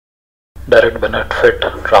direct benefit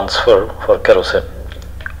transfer for kerosene.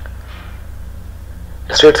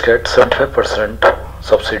 States get 75%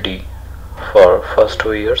 subsidy for first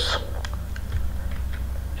 2 years.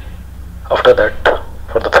 After that,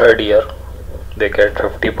 for the third year, they get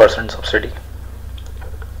 50% subsidy.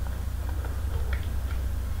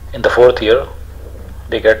 In the fourth year,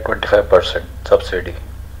 they get 25% subsidy.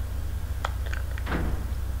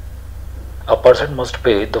 A person must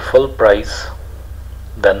pay the full price,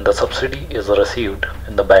 then the subsidy is received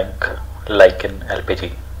in the bank like in LPG.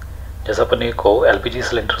 जैसा अपने को LPG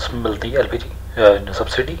cylinders में मिलती है LPG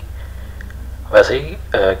subsidy, वैसे ही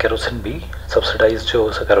kerosene भी subsidise जो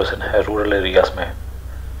kerosene है रूरल एरियाज में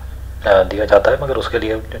दिया जाता है, मगर उसके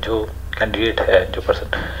लिए जो कैंडिडेट है, जो पर्सन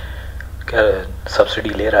सब्सिडी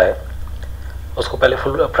ले रहा है, उसको पहले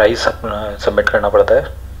फुल प्राइस सबमिट करना पड़ता है,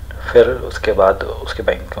 फिर उसके बाद उसके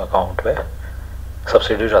बैंक अकाउंट में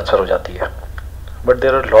सब्सिडी ट्रांसफ़र हो जाती है. But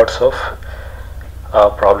there are lots of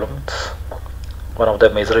problems. One of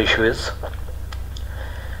the major issue is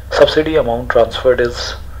subsidy amount transferred is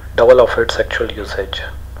double of its actual usage.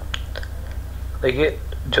 देखिए,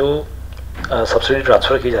 जो सब्सिडी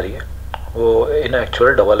ट्रांसफ़र की जा रही है वो इन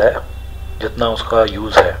एक्चुअल डबल है जितना उसका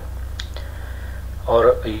यूज़ है, और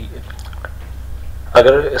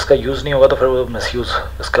अगर इसका यूज़ नहीं होगा तो फिर वो मिसयूज़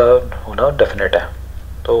इसका होना डेफिनेट है.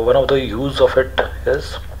 तो one of the use of it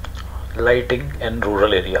is lighting in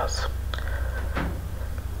rural areas.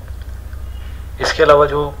 इसके अलावा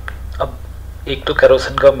जो अब एक तो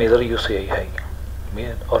केरोसिन का मेजर यूज़ यही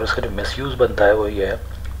है, और इसका जो मिसयूज़ बनता है वो ये है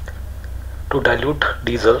to dilute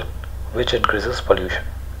diesel which increases pollution.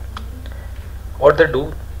 What they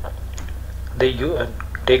do, they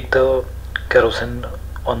take the kerosene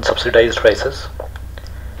on subsidized prices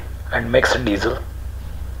and mix in diesel,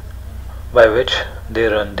 by which they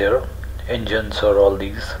run their engines or all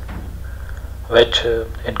these, which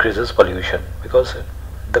increases pollution because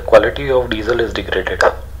the quality of diesel is degraded,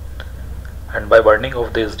 and by burning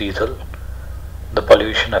of this diesel the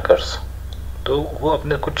pollution occurs. तो वो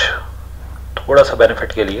अपने कुछ थोड़ा सा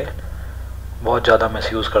benefit के लिए बहुत ज़्यादा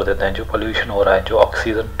मिसयूज़ कर देते हैं. जो पोल्यूशन हो रहा है, जो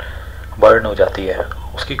ऑक्सीजन बर्न हो जाती है,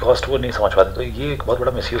 उसकी कॉस्ट वो नहीं समझ पाते. तो ये एक बहुत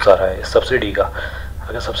बड़ा मिसयूज़ आ रहा है इस सब्सिडी का.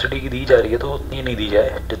 अगर सब्सिडी की दी जा रही है तो उतनी नहीं दी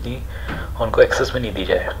जाए जितनी उनको एक्सेस में नहीं दी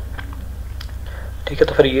जाए. ठीक है,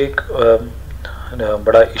 तो फिर ये एक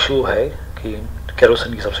बड़ा इशू है कि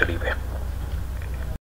केरोसिन की सब्सिडी पे.